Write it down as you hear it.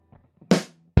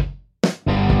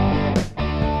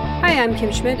Hi, I'm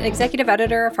Kim Schmidt, Executive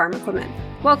Editor of Farm Equipment.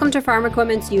 Welcome to Farm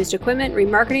Equipment's Used Equipment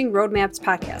Remarketing Roadmaps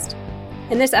podcast.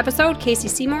 In this episode, Casey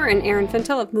Seymour and Aaron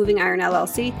Fintel of Moving Iron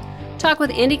LLC talk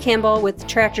with Andy Campbell with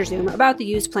Tractor Zoom about the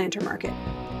used planter market.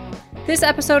 This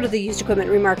episode of the Used Equipment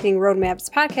Remarketing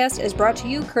Roadmaps podcast is brought to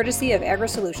you courtesy of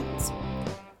AgroSolutions.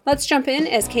 Let's jump in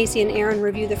as Casey and Aaron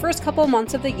review the first couple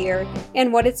months of the year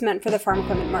and what it's meant for the farm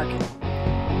equipment market.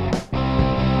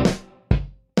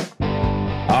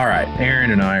 All right,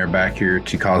 Aaron and I are back here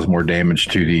to cause more damage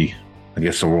to the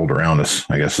world around us,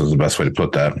 I guess is the best way to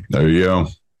put that. There you go.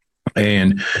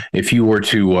 And if you were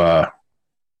to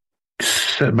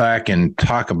sit back and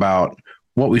talk about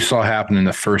what we saw happen in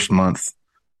the first month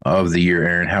of the year,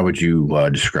 Aaron, how would you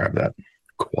describe that?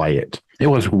 Quiet. It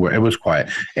was quiet.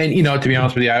 And, to be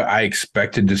honest with you, I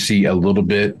expected to see a little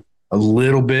bit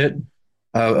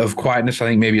of quietness. I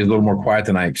think maybe a little more quiet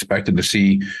than I expected to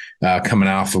see coming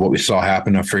off of what we saw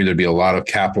happen. I figured there'd be a lot of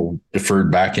capital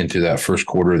deferred back into that first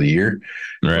quarter of the year.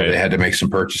 Right. They had to make some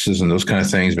purchases and those kind of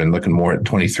things. Been looking more at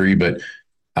 23, but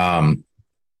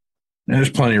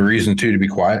there's plenty of reason to be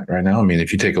quiet right now. I mean,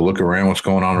 if you take a look around what's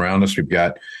going on around us, we've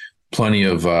got plenty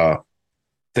of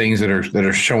things that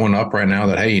are showing up right now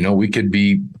that, hey, we could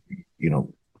be, a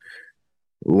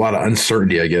lot of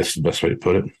uncertainty, I guess is the best way to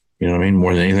put it. You know what I mean?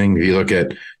 More than anything, if you look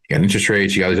at, you got interest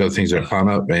rates, you got these other things that are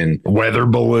coming up, and weather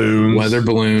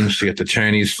balloons. You got the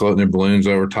Chinese floating their balloons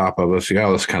over top of us. You got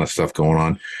all this kind of stuff going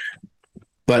on.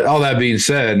 But all that being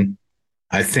said,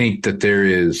 I think that there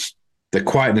is the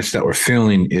quietness that we're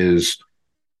feeling is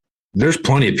there's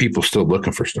plenty of people still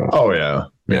looking for stuff. Oh, yeah.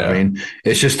 You know what I mean?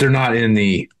 It's just they're not in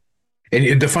the –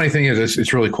 and the funny thing is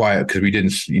it's really quiet because we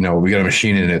didn't – we got a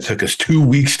machine in and it took us 2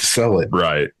 weeks to sell it.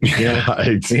 Right.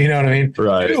 Right. You know what I mean?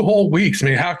 Right. 2 whole weeks. I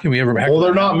mean, how can we ever – Well,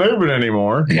 they're not moving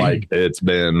anymore. Like it's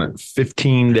been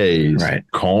 15 days. Right.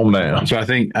 Calm down. So I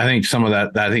think some of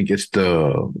that – I think it's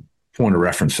the point of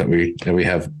reference that we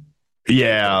have.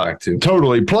 Yeah,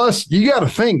 totally. Plus, you got to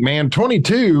think, man,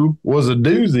 22 was a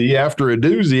doozy after a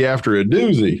doozy after a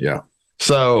doozy. Yeah.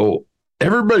 So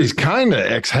everybody's kind of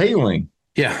exhaling.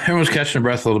 Yeah, everyone's catching their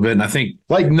breath a little bit. And I think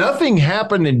like nothing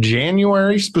happened in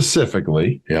January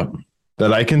specifically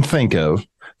that I can think of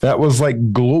that was like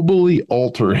globally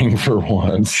altering for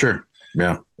once. Sure.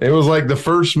 Yeah. It was like the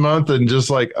first month and just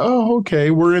like, oh,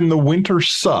 okay, we're in the winter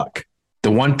suck.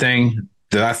 The one thing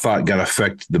that I thought got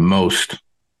affected the most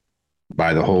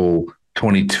by the whole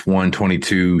 21,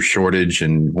 22 shortage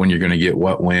and when you're going to get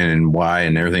what, when, and why,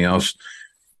 and everything else,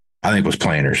 I think was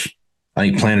planters. I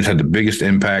think planters had the biggest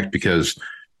impact because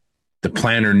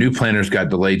new planters got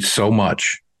delayed so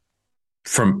much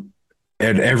from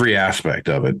at every aspect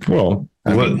of it. Well,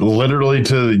 literally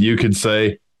you could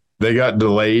say they got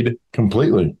delayed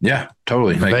completely. Yeah,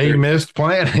 totally. Like they missed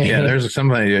planting. Yeah, there's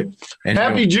somebody.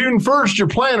 Happy June 1st, your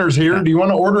planter's here. Yeah. Do you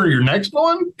want to order your next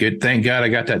one? Good. Thank God I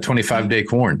got that 25-day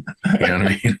corn. You know what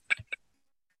I mean?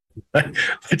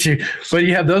 But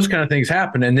you have those kind of things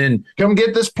happen, and then come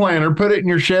get this planter, put it in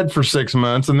your shed for 6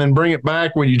 months, and then bring it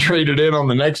back when you trade it in on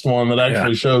the next one that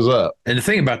actually shows up. And the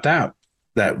thing about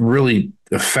that really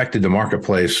affected the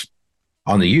marketplace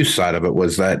on the used side of it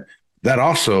was that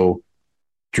also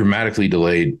dramatically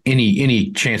delayed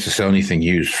any chance to sell anything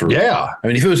used for. Yeah, I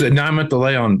mean, if it was a 9-month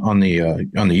delay on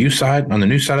the used side, on the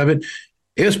new side of it.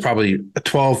 It was probably a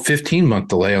 12, 15-month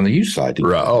delay on the used side.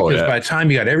 Right. Oh, because by the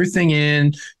time you got everything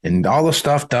in and all the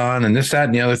stuff done and this, that,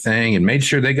 and the other thing and made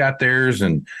sure they got theirs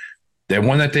and the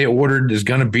one that they ordered is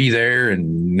going to be there.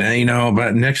 And,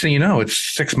 but next thing you know, it's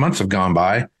 6 months have gone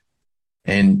by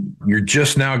and you're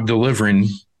just now delivering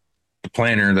the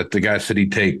planter that the guy said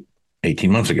he'd take 18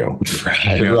 months ago.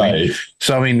 Right. Right.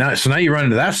 So, I mean, now you run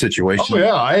into that situation. Oh,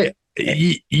 yeah.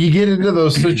 You get into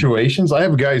those situations. I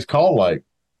have guys call like,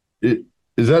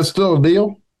 is that still a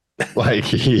deal?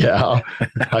 Like, yeah,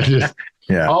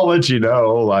 I'll let you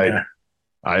know. Like,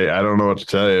 I don't know what to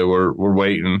tell you. We're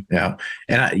waiting. Yeah.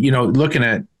 And looking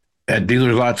at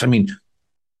dealers lots, I mean,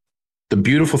 the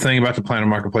beautiful thing about the planter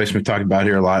marketplace we've talked about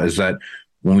here a lot is that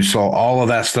when we saw all of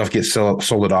that stuff get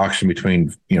sold at auction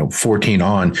between, 14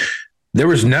 on, there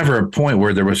was never a point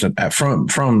where there was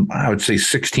from I would say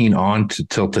 16 on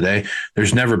till today,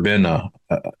 there's never been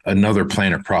another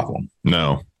planter problem.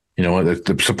 No.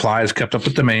 The supply has kept up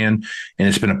with demand, and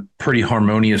it's been a pretty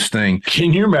harmonious thing.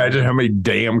 Can you imagine how many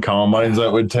damn combines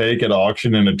that would take at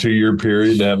auction in a 2-year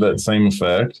period to have that same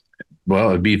effect? Well,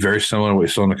 it'd be very similar to what we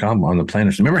saw on the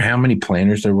planters. Remember how many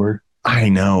planters there were? I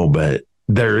know, but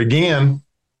there again,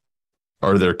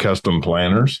 are there custom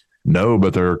planters? No,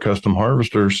 but there are custom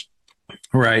harvesters.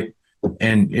 Right.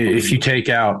 And if you take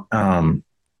out,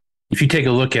 if you take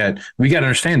a look at, we got to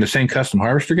understand the same custom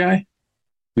harvester guy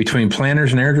between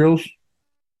planters and air drills,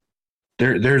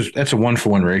 that's a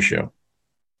 1-for-1 ratio.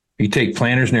 You take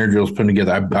planters and air drills put them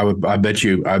together. I bet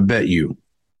you that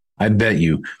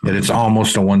it's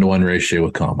almost a 1-to-1 ratio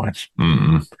with combines.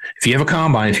 Mm-hmm. If you have a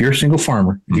combine, if you're a single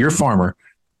farmer, if you're a farmer,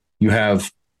 you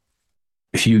have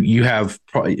a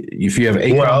combine,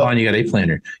 you got a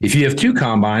planter. If you have 2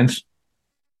 combines,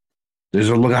 there's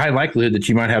a high likelihood that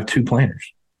you might have 2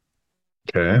 planters.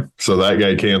 Okay, so that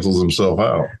guy cancels himself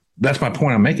out. That's my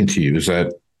point I'm making to you, is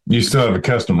that you still have a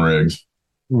custom rigs,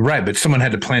 right? But someone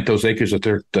had to plant those acres that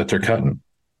they're cutting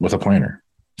with a planter.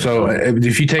 So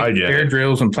if you take air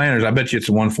drills and planters, I bet you it's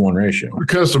a 1-for-1 ratio.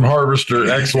 Custom harvester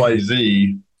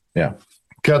XYZ,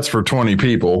 cuts for 20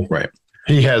 people. Right.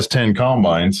 He has 10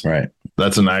 combines. Right.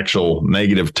 That's an actual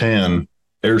 -10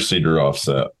 air seeder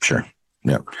offset. Sure.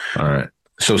 Yeah. All right.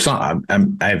 So I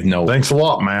have no. Thanks a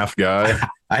lot, math guy.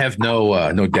 I have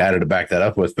no data to back that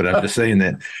up with, but I'm just saying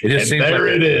that it just seems there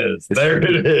like it is. There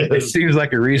it is. It seems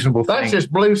like a reasonable thing. That's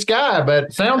just blue sky, but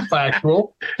it sounds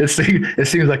factual. It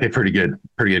seems like a pretty good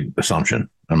assumption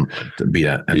to be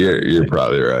that. You're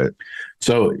probably right.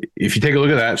 So if you take a look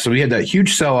at that, so we had that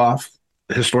huge sell-off.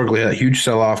 Historically, that huge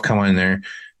sell-off come in there.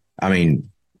 I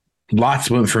mean, lots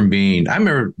went from being. I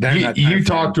remember you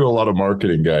talked to a lot of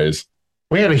marketing guys.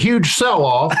 We had a huge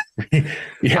sell-off.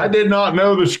 Yeah. I did not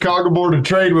know the Chicago Board of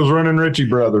Trade was running Ritchie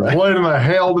Brothers. When in the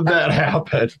hell did that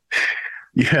happen?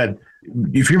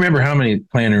 If you remember how many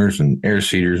planters and air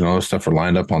seeders and all this stuff were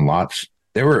lined up on lots,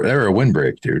 they were a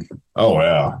windbreak, dude. Oh,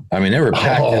 yeah. I mean, they were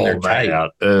packed in there tight.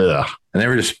 Ugh. And they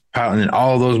were just piling, and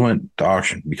all of those went to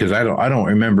auction because I don't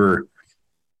remember,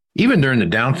 even during the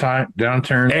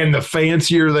downturn. And the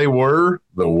fancier they were,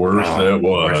 the worse it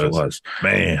was.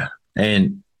 Man.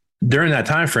 And during that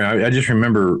time frame, I just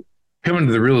remember coming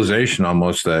to the realization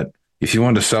almost that if you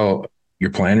wanted to sell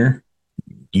your planter,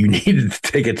 you needed to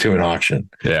take it to an auction.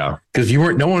 Yeah. Because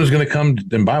no one was going to come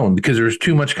and buy one because there was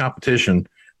too much competition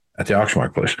at the auction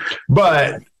marketplace.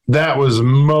 But that was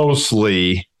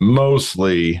mostly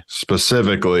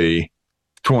specifically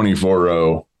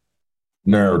 24-row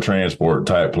narrow transport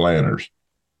type planters.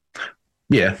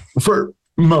 Yeah. For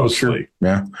mostly.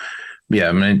 Yeah. Yeah,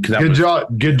 I mean, good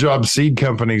job, seed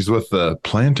companies with the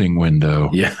planting window.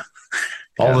 Yeah.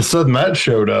 All of a sudden that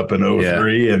showed up in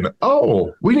 03 and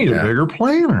we need a bigger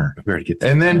planter.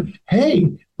 And then,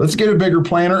 hey, let's get a bigger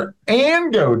planter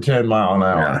and go 10 mile an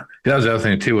hour. Yeah. That was the other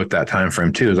thing too with that time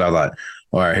frame too, is I thought,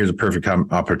 all right, here's a perfect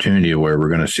opportunity where we're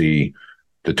going to see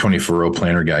the 24-row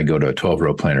planter guy go to a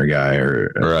 12-row planter guy or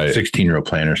a 16-row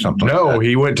planter or something. No, like that.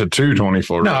 He went to 2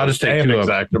 24. No, I'll just take 2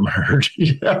 exact emerge.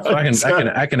 Yeah, so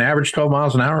I can average 12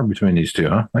 miles an hour between these two,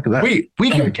 huh? Look at that. We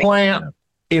can plant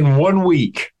in 1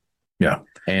 week. Yeah,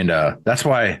 and that's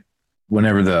why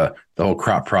whenever the whole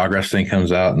crop progress thing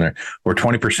comes out and we're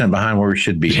 20% behind where we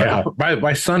should be. Yeah.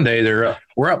 By Sunday we're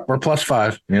up. We're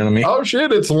 +5. You know what I mean? Oh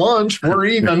shit! It's lunch. We're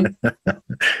even.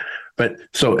 But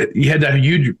so you had that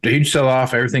huge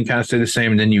sell-off, everything kind of stayed the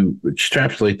same, and then you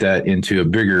extrapolate that into a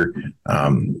bigger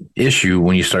issue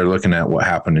when you start looking at what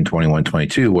happened in 21,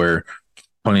 22, where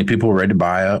plenty of people were ready to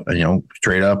buy up,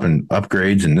 straight up and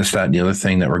upgrades and this, that, and the other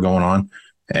thing that were going on.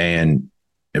 And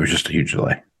it was just a huge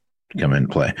delay to come into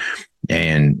play.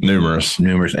 And numerous.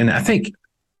 And I think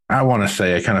I want to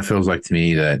say it kind of feels like to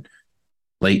me that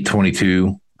late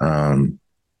 22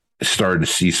 started to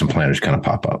see some planters kind of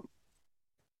pop up.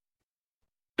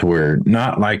 To where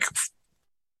not like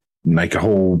a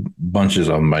whole bunches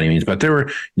of them by any means, but there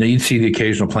were, you'd see the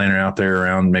occasional planter out there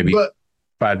around maybe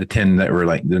 5 to 10 that were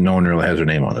like, no one really has their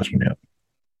name on this one yet.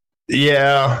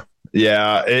 Yeah.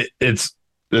 It's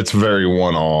very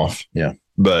one-off. Yeah.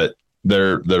 But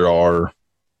there are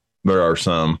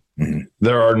some. Mm-hmm.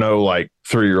 There are no like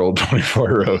 3-year-old 24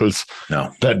 rows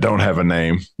that don't have a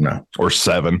name. No. Or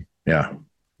 7. Yeah.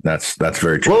 That's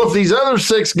very true. Well, if these other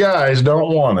 6 guys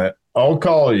don't want it, I'll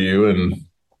call you and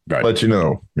let you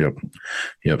know.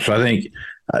 Yep. So I think,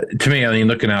 to me, I mean,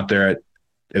 looking out there,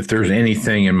 if there's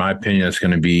anything, in my opinion, that's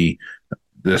going to be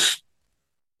the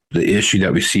issue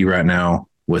that we see right now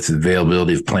with the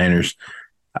availability of planters,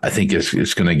 I think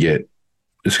it's going to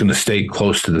stay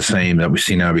close to the same that we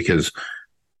see now, because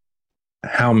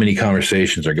how many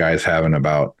conversations are guys having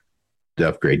about the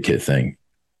upgrade kit thing?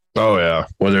 Oh, yeah.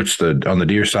 Whether it's on the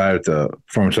Deere side with the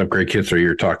performance upgrade kits, or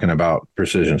you're talking about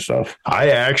precision stuff. I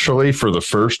actually, for the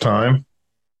first time,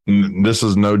 this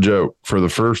is no joke, for the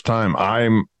first time,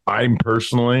 I'm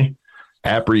personally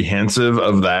apprehensive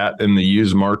of that in the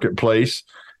used marketplace,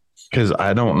 because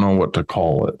I don't know what to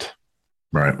call it.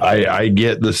 Right. I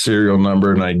get the serial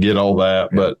number and I get all that,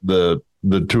 but the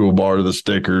toolbar, the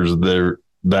stickers,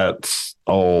 that's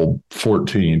all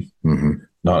 14. Mm-hmm.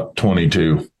 not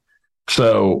 22.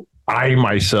 So I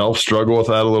myself struggle with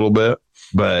that a little bit,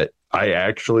 but I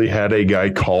actually had a guy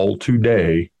call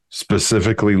today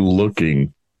specifically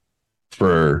looking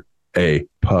for a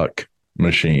puck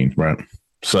machine. Right.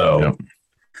 So, yep.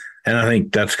 And I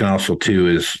think that's going to also too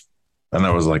is, and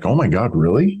I was like, oh my God,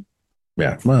 really?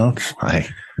 Yeah. Well,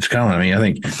 it's coming. I mean, I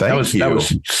think that was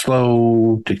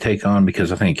slow to take on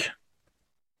because I think.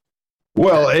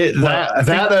 Well,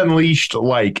 that unleashed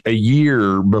like a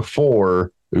year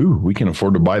before. Ooh, we can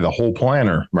afford to buy the whole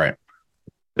planner. Right.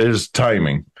 Is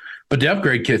timing. But the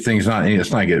upgrade kit thing is not,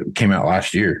 it's not like it came out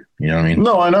last year. You know what I mean?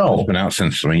 No, I know. It's been out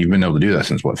since, you've been able to do that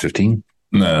since what, 15?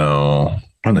 No.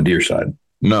 On the Deere side.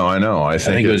 No, I know. I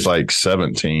think it was like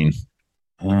 17.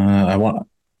 No.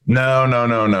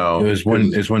 It was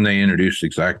when they introduced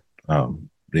the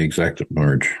exact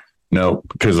merge. No,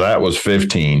 because that was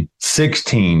 15.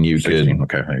 16, you 16. Could.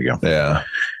 Okay, there you go. Yeah.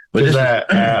 But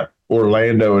at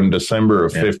Orlando in December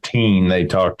of 15, they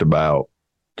talked about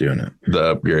doing it,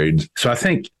 the upgrades. So I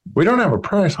think we don't have a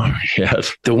price on it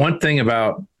yet. The one thing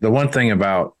about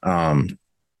the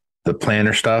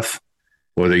planner stuff,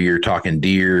 whether you're talking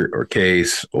Deere or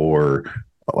Case or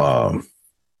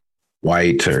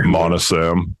White or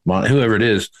Monosem, whoever it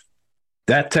is,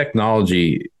 that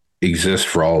technology exists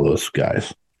for all those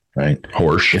guys, right?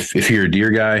 Horse. If you're a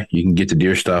Deere guy, you can get the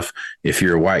Deere stuff. If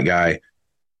you're a White guy,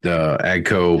 the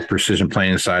AGCO precision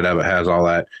planning side of it has all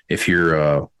that. If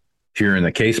you're in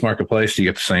the Case marketplace, you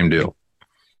get the same deal.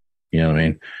 You know what I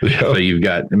mean? Yeah. So you've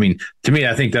got, to me,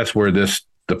 I think that's where the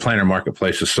planner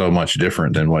marketplace is so much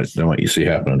different than what you see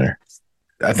happening there.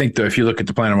 I think if you look at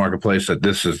the planner marketplace, that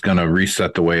this is going to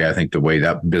reset the way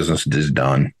that business is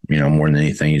done, more than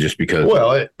anything, just because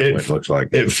it looks like.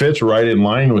 It fits right in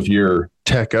line with your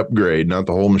tech upgrade, not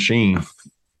the whole machine.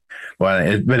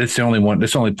 Well, but it's the only one.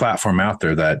 It's the only platform out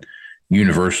there that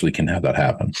universally can have that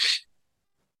happen.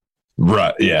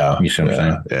 Right? Yeah. You see what I'm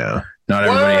saying? Yeah. Not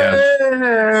everybody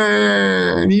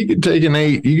has. You could take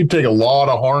You could take a lot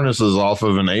of harnesses off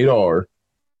of an 8R.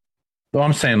 Well,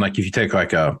 I'm saying if you take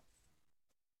like a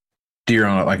Deere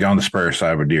on the sprayer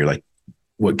side of a Deere, like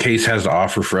what Case has to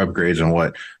offer for upgrades and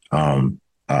what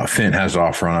Fendt has to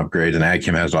offer on upgrades and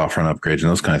AgChem has to offer on upgrades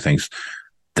and those kind of things.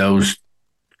 Those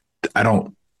I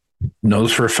don't know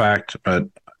this for a fact, but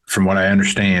from what I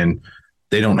understand,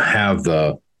 they don't have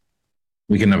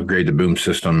we can upgrade the boom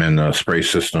system and the spray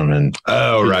system and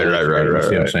right.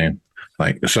 See what I'm saying?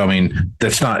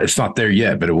 It's not there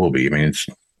yet, but it will be. I mean, it's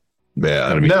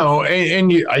no,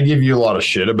 and I give you a lot of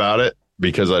shit about it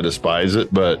because I despise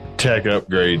it, but tech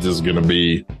upgrades is going to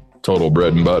be total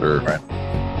bread and butter. Right.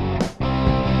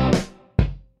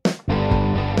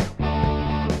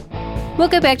 We'll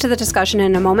get back to the discussion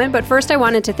in a moment, but first I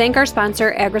wanted to thank our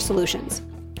sponsor, AgriSolutions.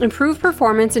 Improve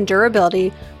performance and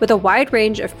durability with a wide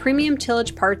range of premium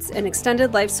tillage parts and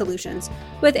extended life solutions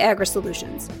with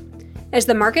AgriSolutions. As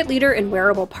the market leader in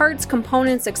wearable parts,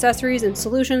 components, accessories, and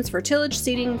solutions for tillage,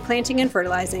 seeding, planting, and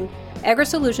fertilizing,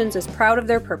 AgriSolutions is proud of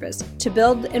their purpose to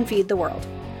build and feed the world.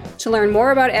 To learn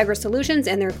more about AgriSolutions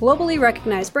and their globally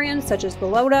recognized brands such as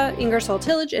Belota, Ingersoll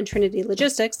Tillage, and Trinity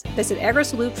Logistics, visit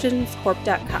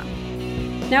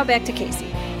agrisolutionscorp.com. Now back to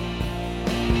Casey.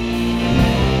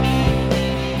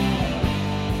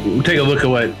 We'll take a look at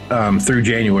what through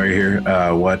January here,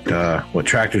 what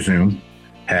TractorZoom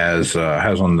has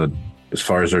on as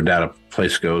far as their data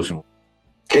place goes.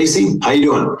 Casey, how you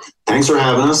doing? Thanks for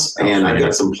having us. And I've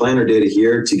got some planner data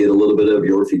here to get a little bit of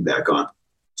your feedback on.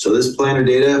 So this planner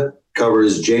data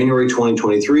covers January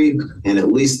 2023 and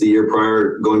at least the year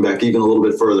prior, going back even a little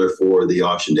bit further for the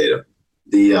auction data.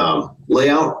 The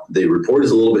layout, the report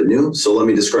is a little bit new. So let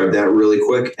me describe that really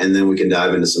quick and then we can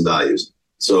dive into some values.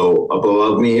 So up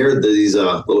above me here, these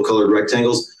little colored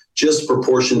rectangles, just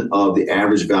proportion of the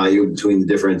average value between the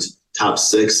different top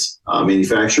 6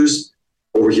 manufacturers.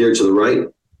 Over here to the right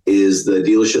is the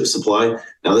dealership supply.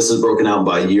 Now this is broken out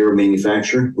by year of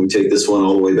manufacturer. We take this one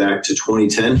all the way back to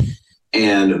 2010.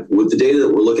 And with the data that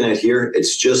we're looking at here,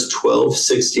 it's just 12,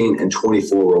 16, and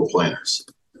 24 row planners.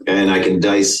 And I can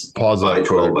dice by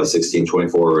 12, by 16,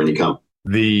 24, or any count.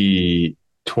 The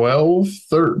 12,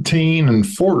 13, and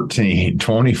 14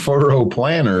 24-row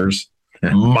planners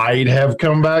might have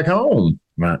come back home.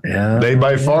 Yeah. They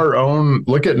by far own,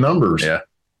 look at numbers. Yeah.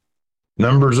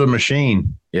 Numbers of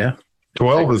machine. Yeah.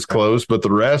 12 is close, but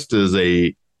the rest is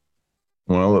at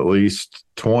least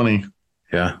 20.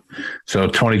 Yeah. So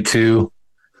 22,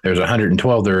 there's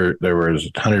 112. There was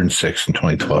 106 in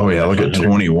 2012. Oh, yeah. Look at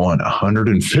 21,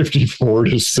 154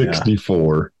 to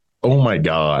 64. Yeah. Oh my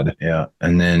God. Yeah.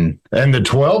 And the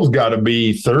 12's got to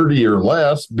be 30 or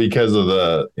less because of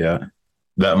that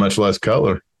much less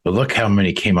color. But look how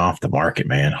many came off the market,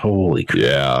 man. Holy crap.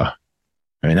 Yeah.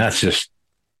 I mean, that's just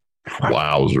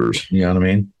wowzers. You know what I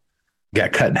mean?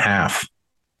 Got cut in half.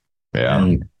 Yeah.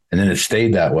 And then it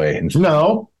stayed that way. And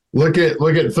no. Look at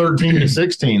 13 to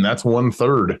 16. That's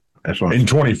 1/3. That's one in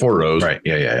 24 rows. Right.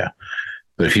 Yeah.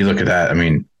 But if you look at that, I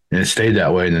mean, and it stayed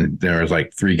that way. And then there was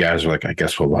like 3 guys who were like, I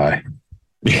guess we'll buy.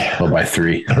 Yeah. We'll buy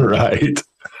 3. Right.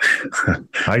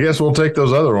 I guess we'll take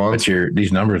those other ones. But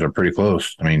these numbers are pretty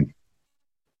close. I mean,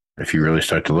 if you really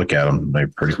start to look at them, they're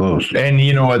pretty close. And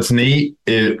you know what's neat?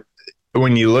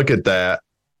 When you look at that,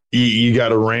 you got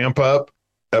to ramp up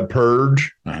a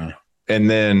purge. Uh-huh. And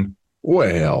then,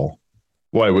 well,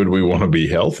 why would we want to be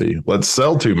healthy? Let's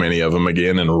sell too many of them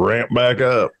again and ramp back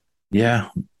up. Yeah.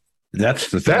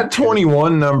 That's the thing. That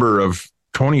 21 number of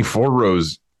 24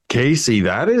 rows, Casey,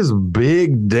 that is a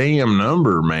big damn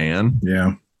number, man.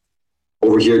 Yeah.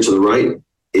 Over here to the right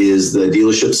is the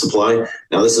dealership supply.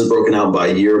 Now, this is broken out by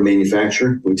year of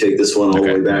manufacture. We take this one all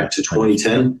the way back to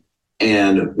 2010.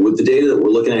 And with the data that we're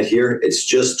looking at here, it's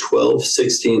just 12,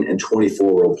 16, and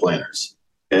 24 row planners.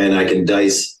 And I can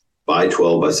dice by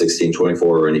 12, by 16,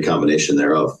 24, or any combination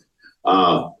thereof.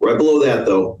 Right below that,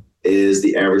 though, is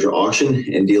the average auction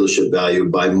and dealership value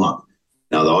by month.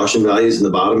 Now, the auction value is in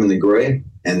the bottom in the gray,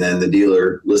 and then the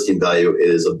dealer listing value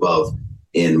is above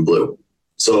in blue.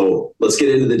 So let's get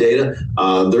into the data.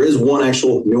 There is one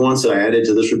actual nuance that I added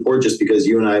to this report just because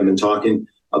you and I have been talking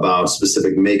about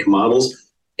specific make models.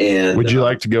 And would you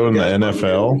like to go in the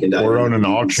NFL or own an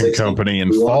auction company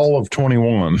in fall of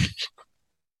 21?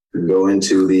 Go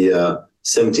into the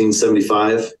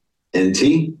 1775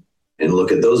 NT and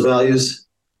look at those values.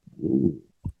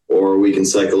 Or we can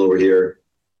cycle over here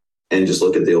and just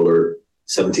look at the older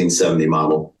 1770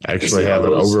 model. Actually have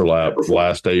an overlap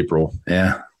last April.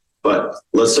 Yeah. But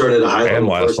let's start at a high level. And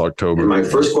last October. And my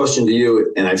first question to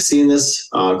you, and I've seen this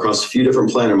across a few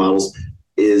different planner models,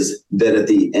 is that at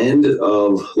the end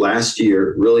of last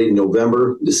year, really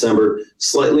November, December,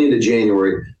 slightly into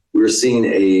January, we were seeing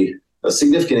a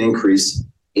significant increase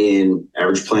in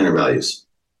average planner values.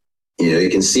 You know, you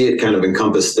can see it kind of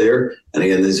encompassed there. And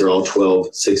again, these are all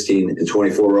 12, 16, and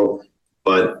 24 row.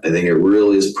 But I think it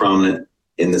really is prominent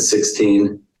in the 16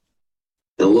 and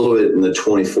a little bit in the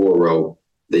 24 row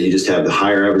that you just have the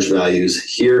higher average values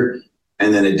here.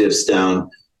 And then it dips down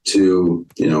to,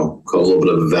 call a little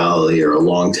bit of a valley or a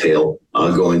long tail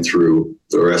going through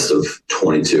the rest of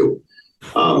 22.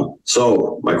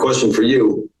 So my question for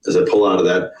you, as I pull out of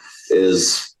that,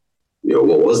 is,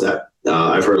 what was that?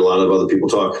 I've heard a lot of other people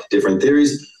talk different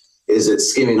theories. Is it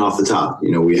skimming off the top?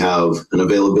 We have an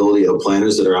availability of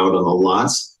planners that are out on the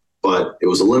lots, but it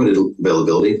was a limited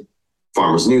availability.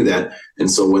 Farmers knew that. And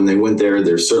so when they went there,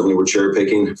 they certainly were cherry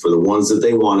picking for the ones that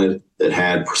they wanted that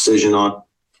had precision on.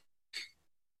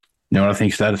 You know what I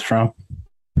think that is from?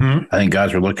 I think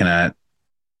guys are looking at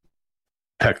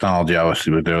technology,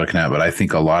 obviously, what they're looking at, but I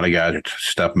think a lot of guys are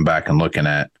stepping back and looking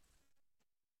at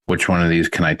which one of these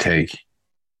can I take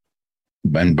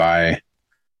and buy.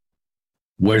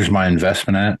 Where's my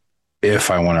investment at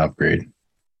if I want to upgrade?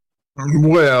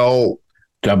 Well,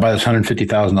 do I buy this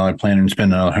 $150,000 planner and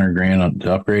spend another $100,000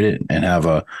 to upgrade it and have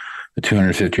a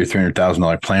 $250,000 or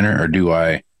 $300,000 planner, or do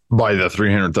I buy the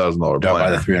 $300,000 planner?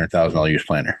 Buy the $300,000 used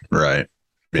planner, right?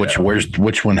 Which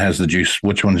one has the juice?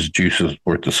 Which one's juice is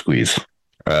worth the squeeze?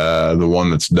 The one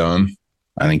that's done.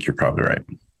 I think you're probably right.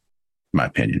 In my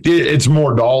opinion, it's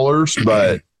more dollars,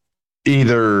 but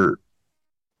either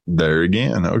there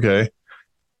again, okay.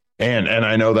 And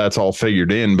I know that's all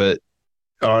figured in, but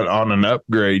on an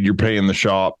upgrade, you're paying the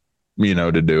shop,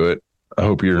 to do it. I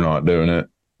hope you're not doing it.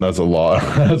 That's a lot.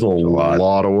 That's a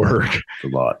lot of work. It's a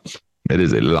lot. It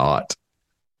is a lot.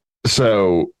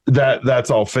 So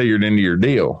that's all figured into your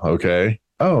deal. Okay.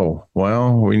 Oh,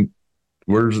 well,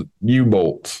 where's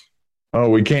U-bolts? Oh,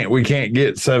 we can't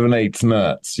get 7/8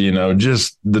 nuts,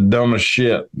 just the dumbest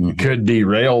shit could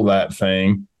derail that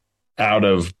thing out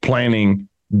of planning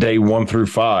day 1 through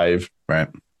 5. Right.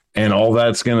 And all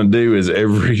that's going to do is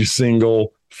every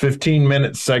single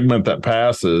 15-minute segment that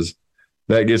passes,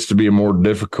 that gets to be a more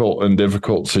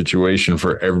difficult situation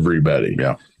for everybody.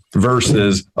 Yeah.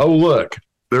 Versus, oh, look,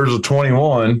 there's a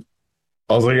 21.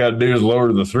 All I got to do is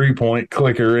lower the 3-point,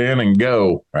 click her in, and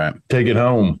go. Right. Take it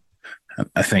home.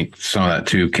 I think some of that,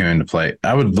 too, came into play.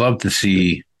 I would love to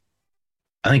see,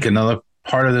 I think another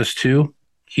part of this, too,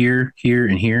 here,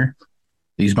 and here,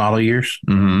 these model years.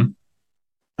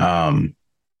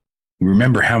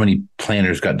 Remember how many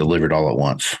planners got delivered all at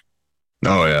once?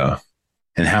 Oh, yeah.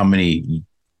 And how many,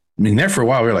 there for a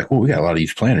while, we were like, well, we got a lot of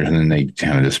these planners, and then they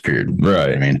kind of disappeared.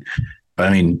 Right.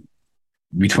 But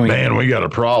Man, we got a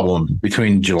problem.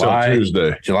 Between July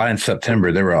and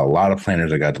September, there were a lot of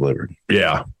planters that got delivered.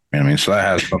 Yeah. I mean, so that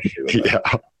has something to do with it.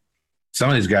 Some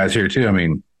of these guys here too. I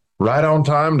mean, right on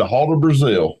time to haul to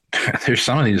Brazil. There's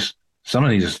some of these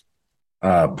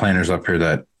planters up here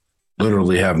that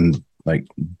literally didn't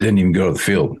even go to the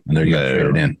field and they're getting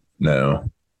fitted in. No.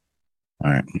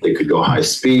 All right. They could go high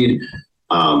speed,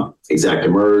 exact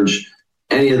emerge,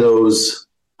 any of those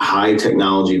high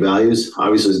technology values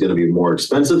obviously is going to be more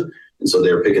expensive. And so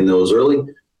they're picking those early.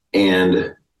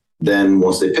 And then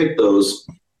once they pick those,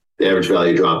 the average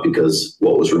value dropped because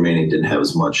what was remaining didn't have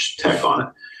as much tech on it.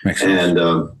 Makes sense.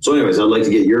 And so anyways, I'd like to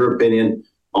get your opinion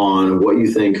on what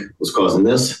you think was causing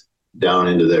this down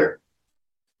into there.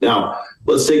 Now,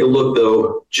 let's take a look,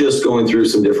 though, just going through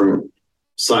some different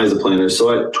size of planters. So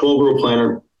at 12-row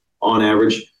planter, on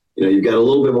average, you've got a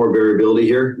little bit more variability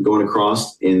here going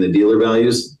across in the dealer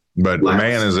values. But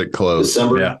man, is it close.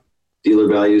 December, dealer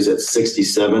values at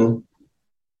 67.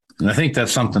 And I think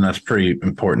that's something that's pretty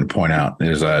important to point out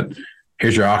is that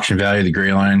here's your auction value, the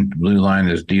gray line, the blue line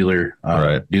is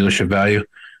dealership value.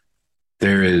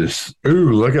 There is.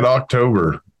 Ooh, look at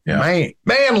October. Yeah.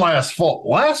 Man, last fall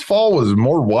was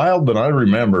more wild than I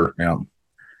remember. Yeah.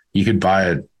 You could buy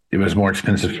it. It was more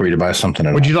expensive for you to buy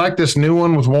something. Would you like this new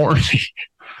one with warranty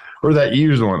or that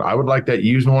used one? I would like that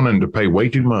used one and to pay way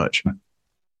too much.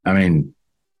 I mean,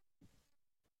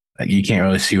 you can't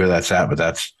really see where that's at, but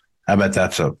I bet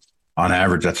on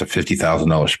average, that's a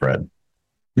 $50,000 spread.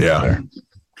 Yeah.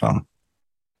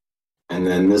 And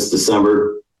then this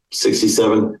December,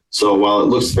 67. So while it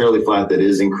looks fairly flat, that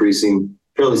is increasing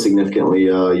fairly significantly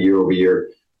year over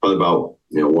year, probably about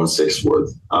 1/6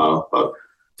 worth, about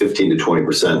 15 to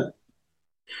 20%.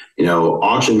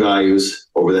 Auction values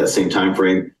over that same time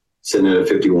frame sitting at a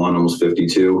 51, almost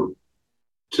 52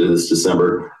 to this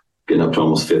December, getting up to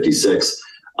almost 56.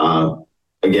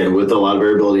 Again, with a lot of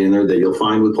variability in there that you'll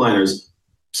find with planters,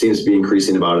 seems to be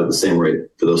increasing about at the same rate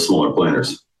for those smaller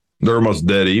planters. They're almost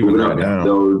dead even right now.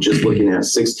 So just looking at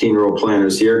 16-row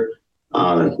planters here,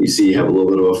 you see you have a little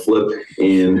bit of a flip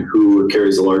in who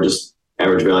carries the largest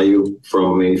average value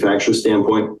from a manufacturer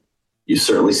standpoint. You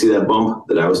certainly see that bump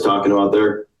that I was talking about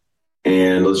there.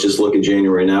 And let's just look at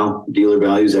January now. Dealer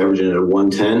values averaging at a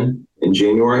 110 in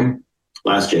January,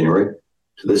 last January,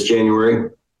 to this January,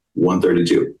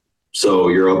 132. So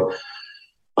you're up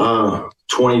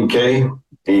 20K.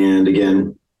 And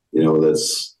again,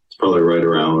 that's probably right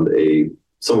around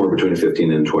somewhere between a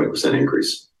 15 and 20%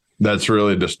 increase. That's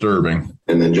really disturbing.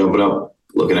 And then jumping up,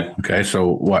 looking at. Okay, so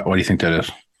what do you think that is?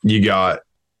 You got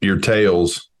your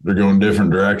tails. They're going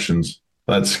different directions.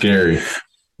 That's scary.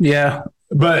 Yeah.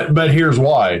 But here's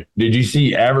why. Did you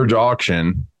see average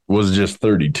auction was just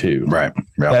 32? Right.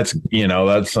 Yeah. That's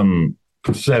some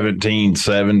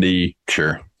 1770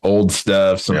 old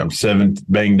stuff, some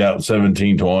banged out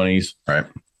 1720s. Right.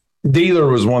 Dealer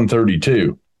was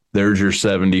 132. There's your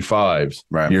 75s.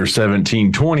 Right. Your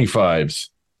 1725s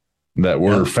that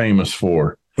we're famous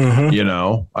for.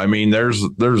 Mm-hmm. I mean,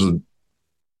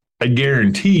 I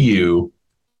guarantee you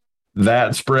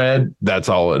that spread, that's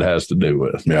all it has to do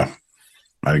with. Yeah.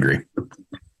 I agree.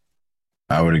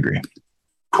 I would agree.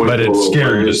 But it's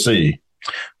scary to see.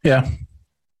 Yeah. To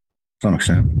some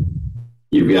extent.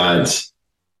 You've got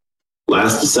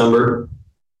last December,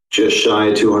 just shy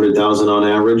of 200,000 on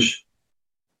average,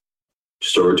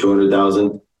 just over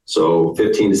 200,000. So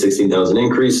 15 to 16,000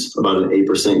 increase, about an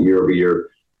 8% year over year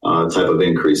type of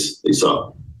increase that you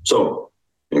saw. So,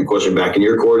 and question back in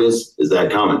your court is that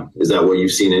common? Is that what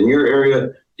you've seen in your area?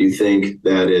 Do you think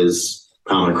that is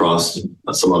common across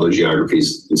some other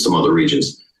geographies in some other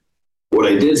regions? What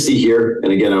I did see here,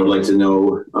 and again, I would like to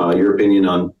know your opinion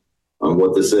on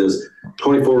what this is.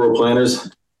 24-row planters,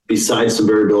 besides some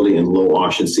variability in low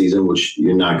auction season, which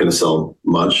you're not going to sell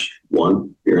much,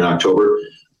 you're in October.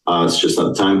 It's just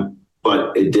not the time.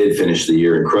 But it did finish the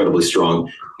year incredibly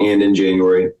strong. And in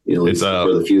January, it's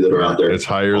for the few that are out there, it's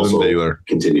higher than dealer.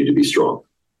 Continue to be strong.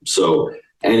 So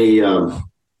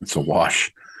it's a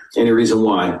wash. Any reason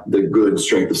why the good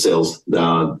strength of sales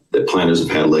that planners have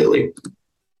had lately?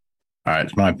 All right,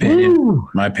 it's my opinion. Woo!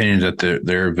 My opinion is that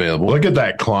they're available. Look at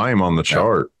that climb on the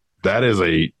chart. That is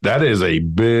a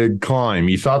big climb.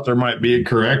 You thought there might be a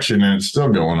correction, and it's still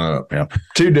going up. Yeah,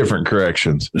 2 different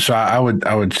corrections. So I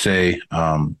would say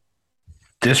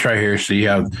this right here. So you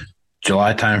have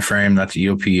July time frame. That's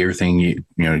EOP. Everything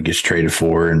gets traded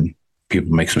for, and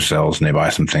people make some sales and they buy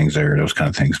some things there. Those kind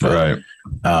of things. But,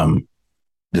 right.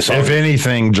 If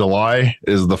anything, July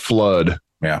is the flood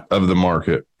of the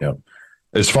market. Yep.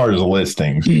 As far as the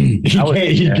listings, you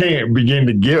can't begin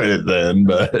to give it then.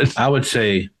 But I would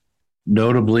say,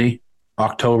 notably,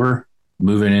 October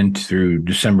moving in through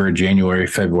December, January,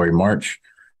 February, March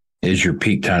is your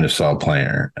peak time to sell a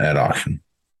planter at auction.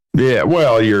 Yeah,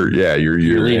 well, you're You're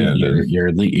year in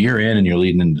and you're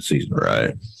leading into the season.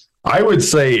 Right. I would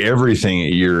say everything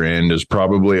at year end is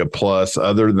probably a plus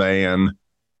other than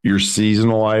your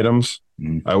seasonal items.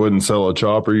 Mm. I wouldn't sell a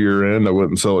chopper year end. I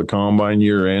wouldn't sell a combine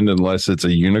year end unless it's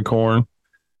a unicorn.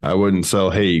 I wouldn't sell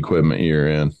hay equipment year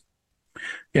end.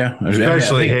 Yeah.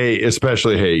 Especially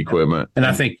hay equipment. And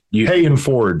I think hay and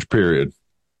forage, period.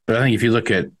 But I think if you look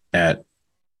at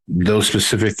those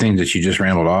specific things that you just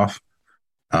rambled off,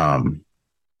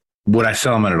 would I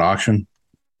sell them at an auction?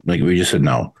 Like we just said,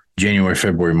 no. January,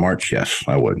 February, March, yes,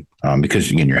 I would. Because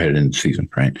again, you're headed into the season,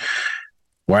 right?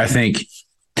 Where I think,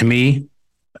 to me,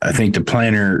 I think the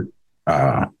planter,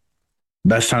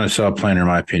 best time to sell a planter, in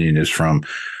my opinion, is from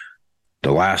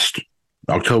the last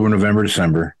October, November,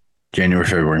 December, January,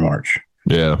 February, March.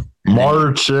 Yeah.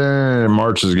 March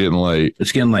is getting late.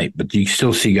 It's getting late, but you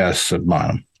still see guys at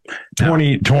bottom.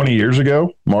 20 years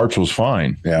ago, March was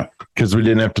fine. Yeah. Because we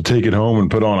didn't have to take it home and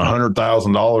put on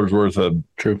 $100,000 worth of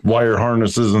wire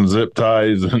harnesses and zip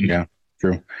ties. Yeah,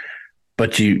 true.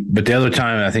 But the other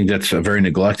time, I think that's a very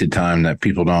neglected time that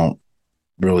people don't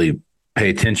really pay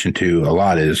attention to a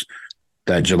lot is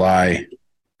that July,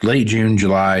 late June,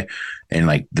 July, and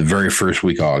like the very first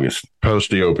week of August.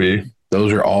 Post DOP.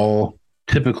 Those are all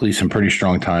typically some pretty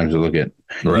strong times to look at.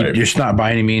 Right. You're not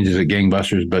by any means as a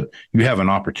gangbusters, but you have an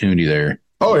opportunity there.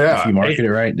 Oh yeah, if you market it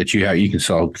right, that you can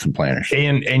sell some planters,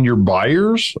 and your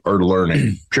buyers are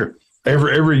learning. Sure.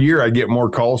 Every year I get more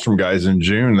calls from guys in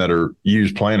June that are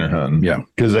used planter hunting. Yeah,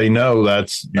 because they know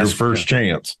that's your first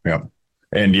chance. Yeah,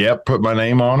 and put my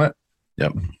name on it.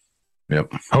 Yep.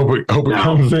 Hope it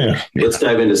comes in. Let's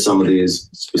dive into some of these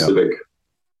specific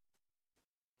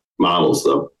models,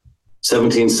 though.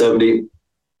 1770,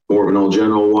 more of an old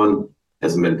general one.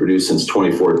 Hasn't been produced since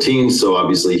 2014. So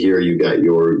obviously here you got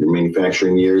your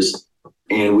manufacturing years.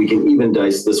 And we can even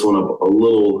dice this one up a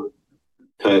little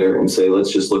tighter and say,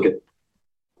 let's just look at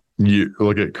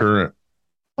current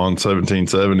on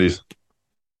 1770s.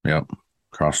 Yep.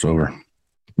 Crossover.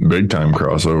 Big time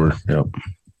crossover. Yep.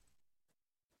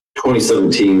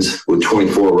 2017s with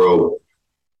 24 row,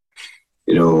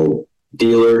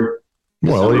 dealer.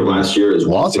 Well, last year is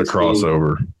lots of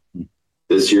crossover.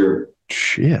 This year,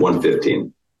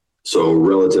 115. So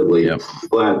relatively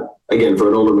flat. Again, for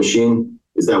an older machine,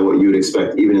 is that what you would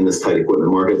expect even in this tight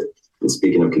equipment market? And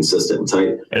speaking of consistent and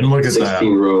tight, and look at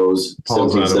 16 rows,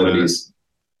 1770s.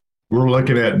 We're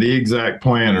looking at the exact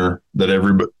planter that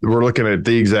everybody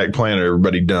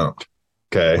dumped.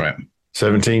 Okay. Right.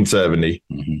 1770,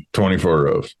 24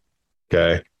 rows.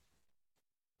 Okay.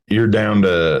 You're down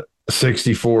to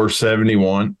 64,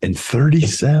 71, and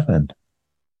 37.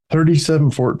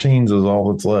 37 14s is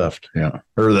all that's left. Yeah.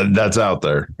 Or that's out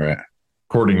there. Right.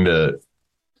 According to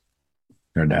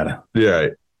their data. Yeah.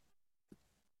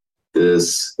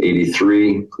 This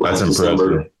 83 last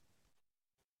December.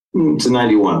 It's a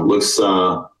 91. Looks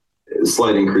a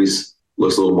slight increase.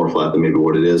 Looks a little more flat than maybe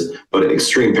what it is, but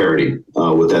extreme parity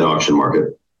with that auction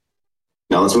market.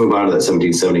 Now let's move out of that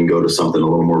 1770 and go to something a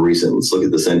little more recent. Let's look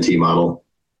at this NT model.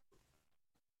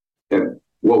 Okay.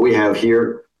 What we have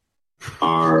here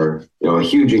are a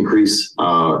huge increase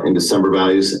in December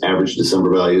values, average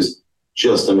December values,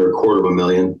 just under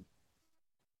 $250,000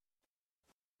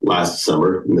 last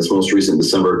December, and this most recent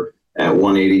December at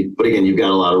 180. But again, you've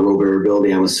got a lot of row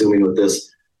variability, I'm assuming, with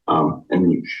this,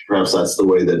 and perhaps that's the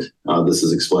way that this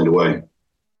is explained away.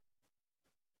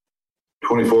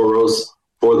 24 rows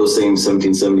for those same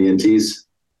 1770 NTs.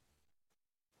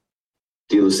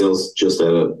 Dealer sales just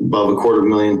at above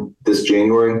 $250,000 this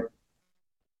January.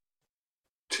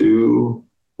 To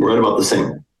right about the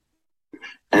same.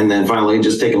 And then finally,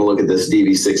 just taking a look at this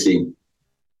DV60.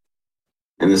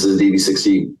 And this is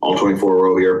DV60, all 24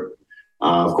 row here,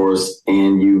 of course.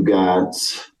 And you got,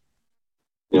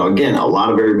 again, a lot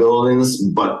of variability in this,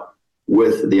 but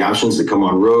with the options that come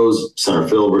on rows, center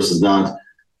fill versus not,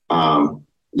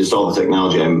 just all the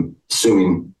technology, I'm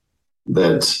assuming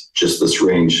that just this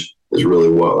range is really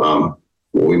what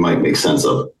we might make sense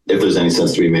of, if there's any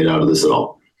sense to be made out of this at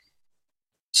all.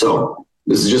 So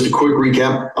this is just a quick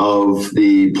recap of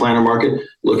the planter market,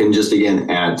 looking just again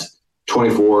at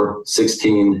 24,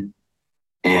 16,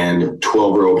 and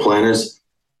 12 row planters.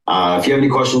 If you have any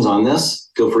questions on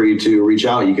this, feel free to reach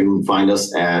out. You can find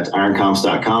us at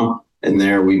ironcomps.com, and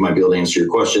there we might be able to answer your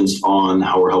questions on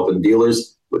how we're helping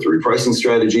dealers with repricing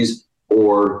strategies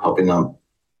or helping them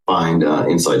find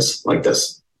insights like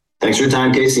this. Thanks for your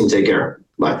time, Casey, and take care.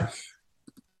 Bye.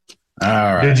 All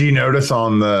right. Did you notice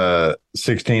on the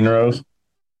 16 rows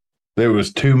There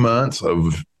was 2 months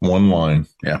of one line.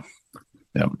 Yeah.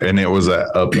 Yeah. And it was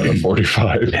up at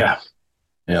 45. Yeah.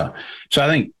 Yeah. So I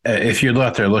think if you're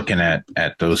out there looking at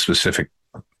those specific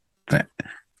things,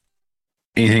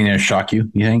 anything that shock you,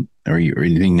 you think, or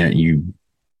anything that you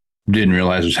didn't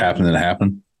realize was happening that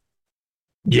happened?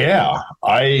 Yeah.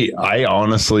 I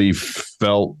honestly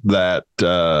felt that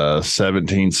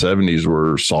 1770s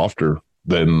were softer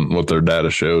than what their data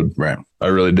showed. Right. I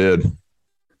really did.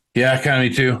 Yeah, kind of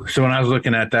me too. So when I was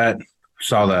looking at that,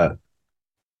 saw that,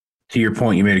 to your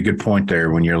point, you made a good point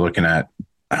there when you're looking at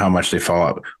how much they fall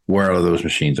out. Where are those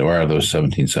machines? Where are those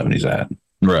 1770s at?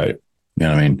 Right. You know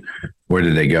what I mean? Where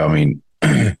did they go? I mean,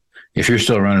 if you're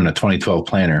still running a 2012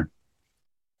 planner,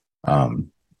 you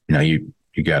know, you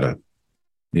got an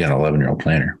 11-year-old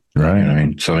planner. Right. You know what I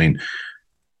mean? So, I mean,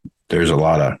 there's a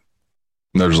lot of them.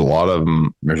 There's a lot of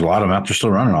them out there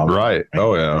still running all the time. Right.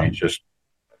 Oh, yeah. I mean,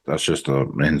 that's just the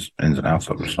ins and outs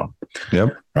of it. So,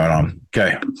 yep. Right on.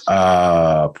 Okay.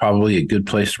 Probably a good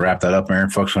place to wrap that up, Aaron.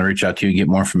 Folks want to reach out to you and get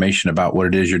more information about what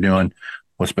it is you're doing.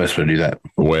 What's the best way to do that?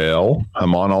 Well,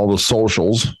 I'm on all the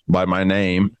socials by my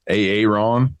name,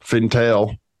 Aaron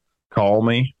Fintel. Call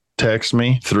me, text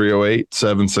me,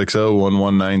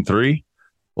 308-760-1193,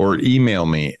 or email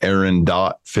me,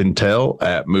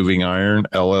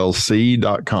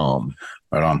 aaron.fintel@movingironllc.com.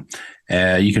 Right on.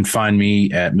 You can find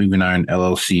me at Moving Iron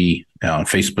LLC on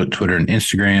Facebook, Twitter, and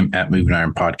Instagram, at Moving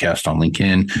Iron Podcast on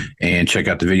LinkedIn, and check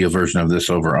out the video version of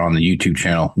this over on the YouTube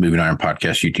channel, Moving Iron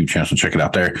Podcast YouTube channel. So check it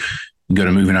out there. Go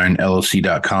to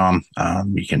movingironllc.com.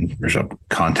 There's a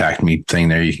contact me thing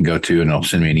there you can go to, and it'll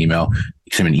send me an email.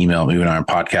 You can send me an email at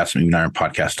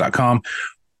movingironpodcast@movingironpodcast.com,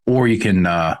 or you can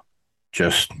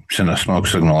just send a smoke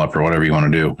signal up or whatever you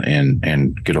want to do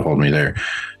and get a hold of me there.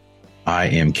 I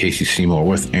am Casey Seymour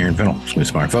with Aaron Fintel. Smooth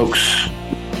Smart, folks.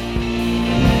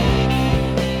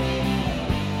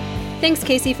 Thanks,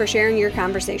 Casey, for sharing your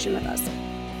conversation with us.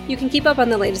 You can keep up on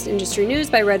the latest industry news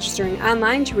by registering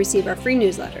online to receive our free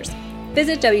newsletters.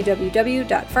 Visit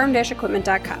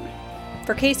www.farm-equipment.com.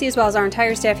 For Casey, as well as our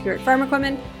entire staff here at Farm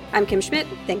Equipment, I'm Kim Schmidt.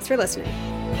 Thanks for listening.